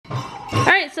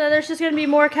Alright, so there's just gonna be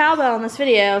more cowbell in this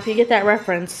video. If you get that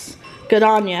reference, good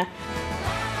on ya.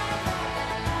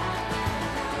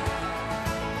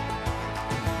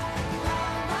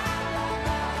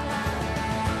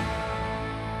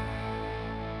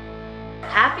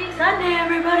 Happy Sunday,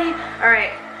 everybody.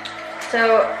 Alright,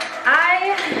 so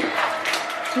I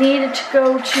needed to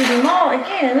go to the mall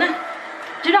again.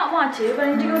 Do not want to, but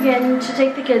I need to go again to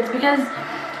take the kids because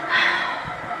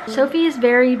Sophie is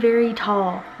very, very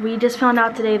tall. We just found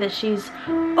out today that she's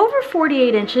over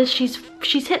 48 inches. She's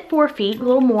hit 4 feet, a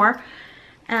little more.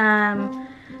 And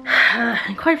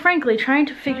quite frankly, trying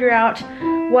to figure out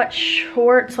what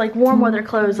shorts, like warm weather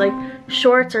clothes, like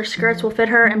shorts or skirts will fit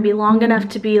her and be long enough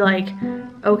to be like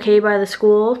okay by the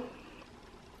school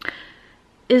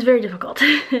is very difficult. So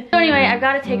anyway, I've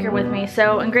got to take her with me.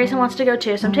 So, and Grayson wants to go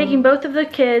too. So I'm taking both of the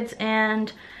kids,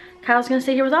 and Kyle's gonna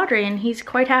stay here with Audrey, and he's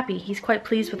quite happy. He's quite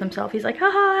pleased with himself. He's like,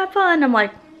 haha, have fun. I'm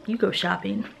like, you go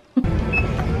shopping.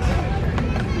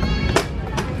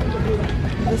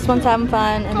 This one's having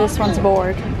fun, and this one's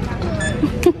bored. We're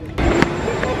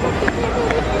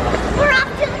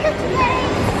off to the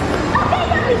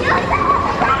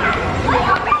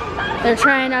They're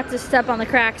trying not to step on the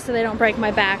cracks so they don't break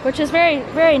my back, which is very,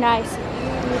 very nice.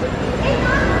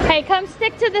 Hey, come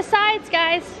stick to the sides,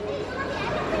 guys.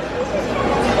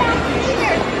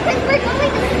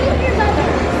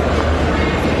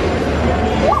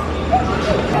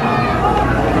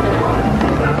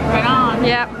 Right on.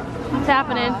 Yep, it's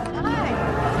happening.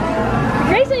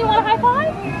 Grayson, you want a high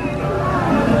five?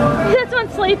 This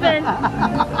one's sleeping.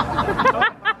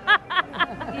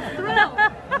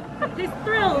 He's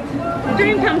thrilled.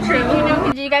 Dream come true.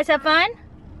 Did you guys have fun?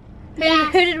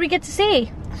 Yeah. Who did we get to see?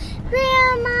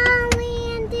 Grandma,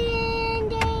 Landon,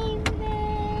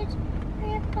 David,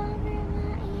 Grandpa,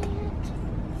 Grandma, Aunt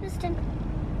Kristen.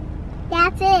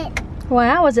 That's it.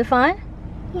 Wow, was it fun?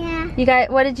 Yeah. You guys,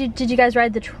 did you guys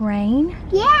ride the train?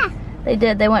 Yeah. They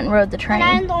did. They went and rode the But I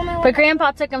train. don't know But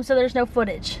Grandpa took them, so there's no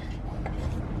footage.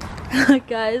 Look,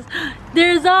 guys,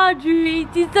 there's Audrey.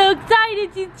 She's so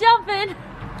excited. She's jumping.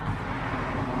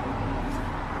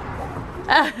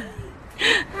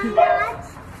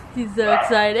 She's so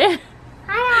excited.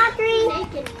 Hi, Audrey.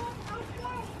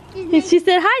 She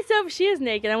said, hi, Sophie. She is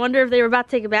naked. I wonder if they were about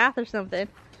to take a bath or something.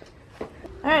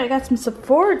 Alright, I got some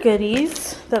Sephora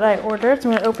goodies that I ordered. So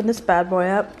I'm going to open this bad boy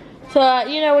up. So,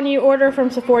 you know, when you order from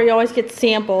Sephora, you always get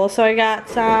samples. So I got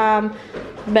some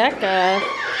Becca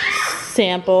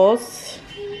samples.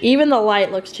 Even the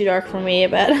light looks too dark for me,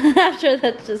 but I'm sure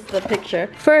that's just the picture.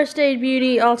 First Aid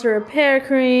Beauty Ultra Repair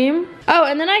Cream. Oh,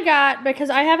 and then I got, because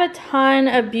I have a ton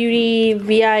of Beauty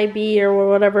VIB or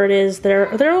whatever it is,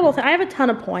 they're a little, I have a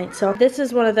ton of points. So this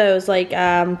is one of those like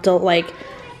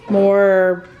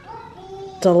more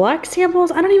deluxe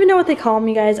samples. I don't even know what they call them,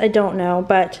 you guys. I don't know,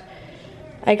 but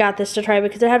I got this to try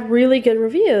because it had really good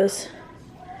reviews.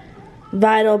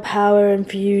 Vital Power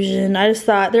Infusion. I just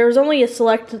thought there was only a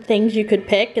select things you could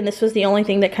pick, and this was the only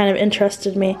thing that kind of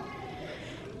interested me.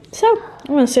 So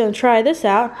I'm gonna try this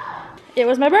out. It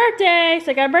was my birthday,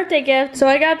 so I got a birthday gift. So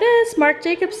I got this Marc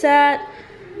Jacobs set.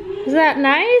 Isn't that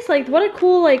nice? Like, what a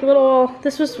cool like little.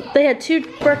 They had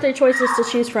 2 birthday choices to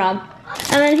choose from.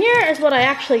 And then here is what I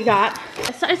actually got.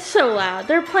 It's so loud.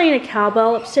 They're playing a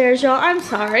cowbell upstairs, y'all. I'm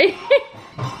sorry.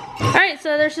 Alright,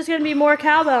 so there's just gonna be more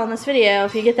cowbell in this video.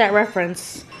 If you get that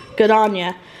reference, good on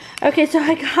ya. Okay, so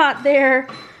I got their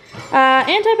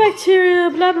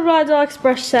antibacterial blah blah blah deluxe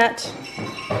brush set.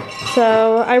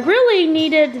 So I really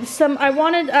needed some. I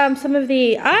wanted some of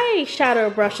the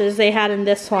eyeshadow brushes they had in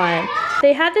this one.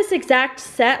 They had this exact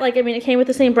set. Like, I mean, it came with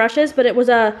the same brushes, but it was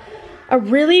a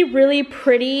really, really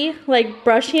pretty like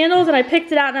brush handles, and I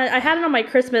picked it out, and I had it on my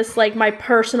Christmas, like my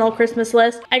personal Christmas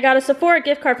list. I got a Sephora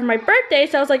gift card for my birthday,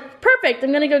 so I was like, perfect,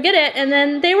 I'm gonna go get it, and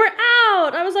then they were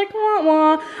out. I was like, wah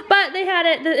wah, but they had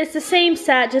it, it's the same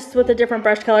set, just with a different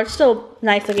brush color. It's still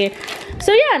nice looking.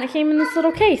 So yeah, and it came in this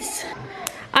little case.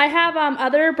 I have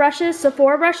other brushes,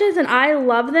 Sephora brushes, and I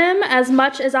love them as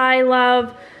much as I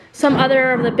love some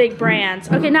other of the big brands.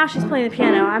 Okay, now she's playing the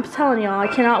piano. I'm telling y'all, I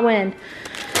cannot win.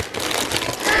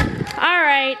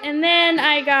 Alright, and then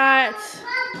I got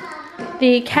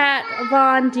the Kat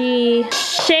Von D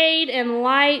Shade and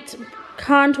Light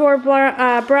Contour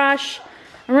brush.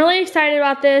 I'm really excited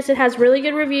about this. It has really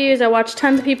good reviews. I watched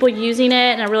tons of people using it,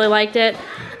 and I really liked it.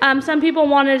 Some people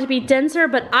wanted it to be denser,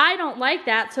 but I don't like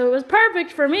that, so it was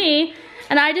perfect for me.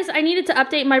 And I needed to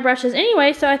update my brushes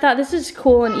anyway, so I thought this is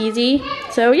cool and easy.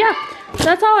 So yeah. So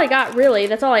that's all I got, really.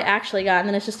 That's all I actually got, and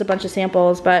then it's just a bunch of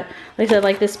samples. But like I said,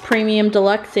 like this premium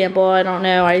deluxe sample, I don't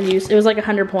know, it was like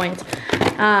 100 points.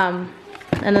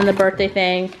 And then the birthday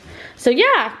thing. So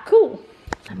yeah, cool.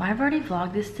 I've already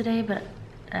vlogged this today, but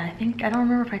I don't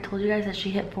remember if I told you guys that she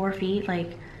hit 4 feet.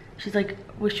 Like, she's like,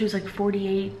 she was like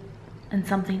 48 and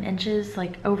something inches,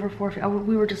 like over 4 feet.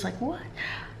 We were just like, what?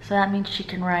 So that means she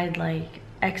can ride like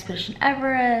Expedition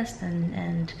Everest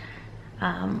and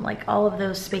like all of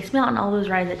those, Space Mountain, all those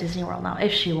rides at Disney World now,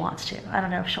 if she wants to. I don't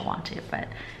know if she'll want to, but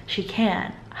she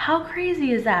can. How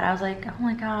crazy is that? I was like, oh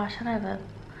my gosh, I have a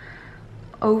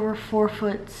over 4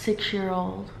 foot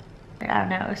 6-year-old. I don't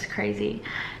know, it's crazy.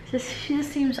 She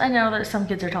just seems, I know that some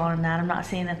kids are taller than that. I'm not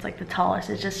saying that's like the tallest.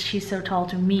 It's just she's so tall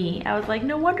to me. I was like,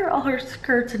 no wonder all her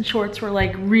skirts and shorts were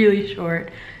like really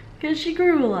short, because she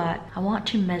grew a lot. I want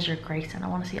to measure Grayson. I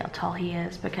want to see how tall he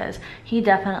is, because he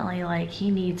definitely, like,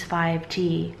 he needs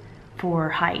 5T for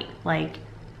height. Like,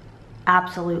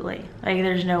 absolutely. Like,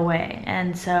 there's no way.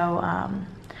 And so,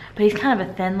 but he's kind of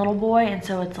a thin little boy, and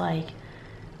so it's like,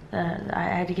 I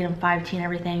had to get him 5T and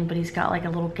everything, but he's got like a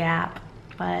little gap.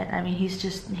 But I mean, he's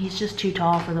just too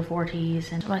tall for the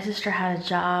 4Ts. And my sister had a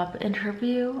job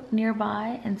interview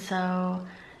nearby, and so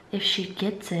if she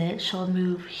gets it, she'll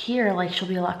move here. Like, she'll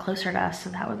be a lot closer to us, so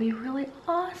that would be really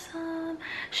awesome.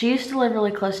 She used to live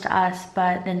really close to us,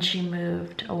 but then she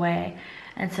moved away,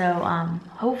 and so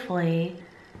hopefully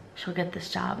she'll get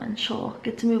this job and she'll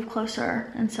get to move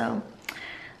closer. And so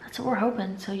that's what we're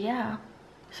hoping. So yeah.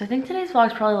 So I think today's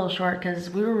vlog's probably a little short because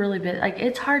we were really busy. Like,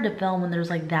 it's hard to film when there's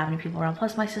like that many people around.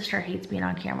 Plus my sister hates being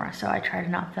on camera, so I try to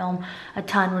not film a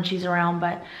ton when she's around.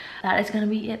 But that is gonna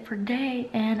be it for today.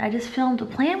 And I just filmed a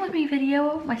plan with me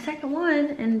video, my second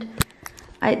one. And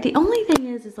the only thing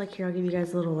is like, here, I'll give you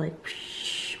guys a little like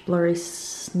blurry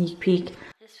sneak peek.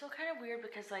 I just feel kind of weird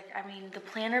because, like, I mean, the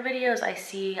planner videos I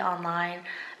see online,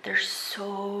 they're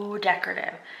so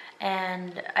decorative.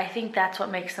 And I think that's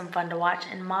what makes them fun to watch.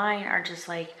 And mine are just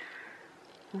like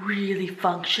really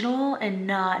functional and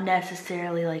not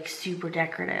necessarily like super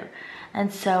decorative.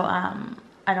 And so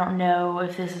I don't know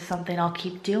if this is something I'll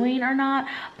keep doing or not,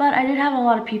 but I did have a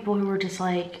lot of people who were just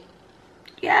like,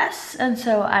 yes. And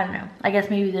so I don't know, I guess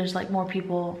maybe there's like more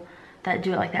people that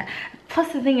do it like that.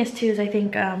 Plus the thing is too, is I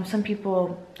think some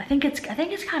people, I think it's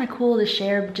kind of cool to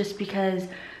share, just because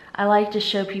I like to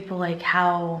show people like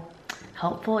how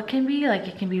helpful it can be. Like,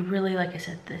 it can be really, like I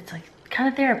said, it's like kind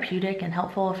of therapeutic and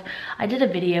helpful. If I did a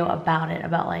video about it,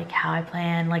 about like how I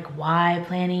plan, like why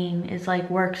planning is like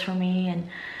works for me and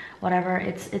whatever.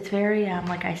 It's very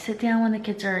like, I sit down when the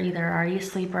kids are either already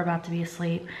asleep or about to be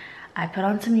asleep. I put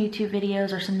on some YouTube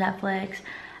videos or some Netflix,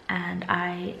 and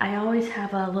I always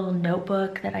have a little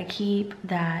notebook that I keep,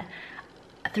 that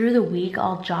through the week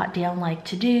I'll jot down like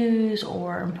to-dos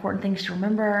or important things to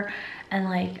remember. And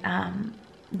like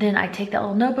then I take that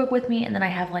little notebook with me, and then I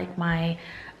have like my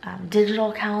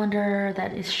digital calendar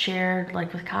that is shared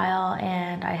like with Kyle,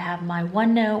 and I have my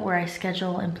OneNote where I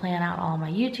schedule and plan out all my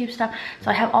YouTube stuff.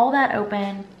 So I have all that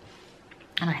open,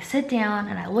 and I sit down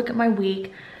and I look at my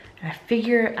week and I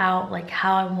figure out like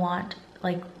how I want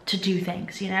like to do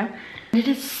things, you know? And it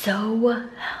is so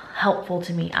helpful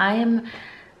to me. I am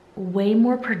way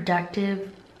more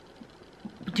productive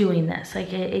doing this.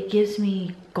 Like, it gives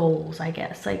me goals, I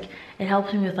guess. Like, it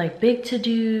helps me with like big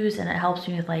to-dos, and it helps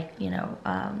me with like, you know,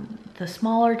 the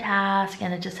smaller task,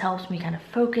 and it just helps me kind of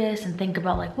focus and think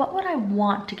about like, what would I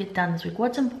want to get done this week?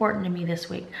 What's important to me this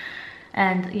week?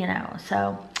 And you know,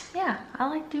 so yeah, I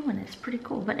like doing it. It's pretty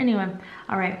cool. But anyway,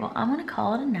 all right, well, I'm gonna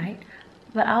call it a night,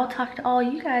 but I'll talk to all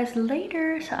you guys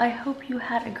later. So I hope you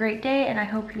had a great day, and I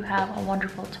hope you have a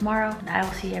wonderful tomorrow, and I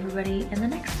will see everybody in the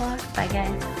next vlog. Bye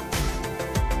guys.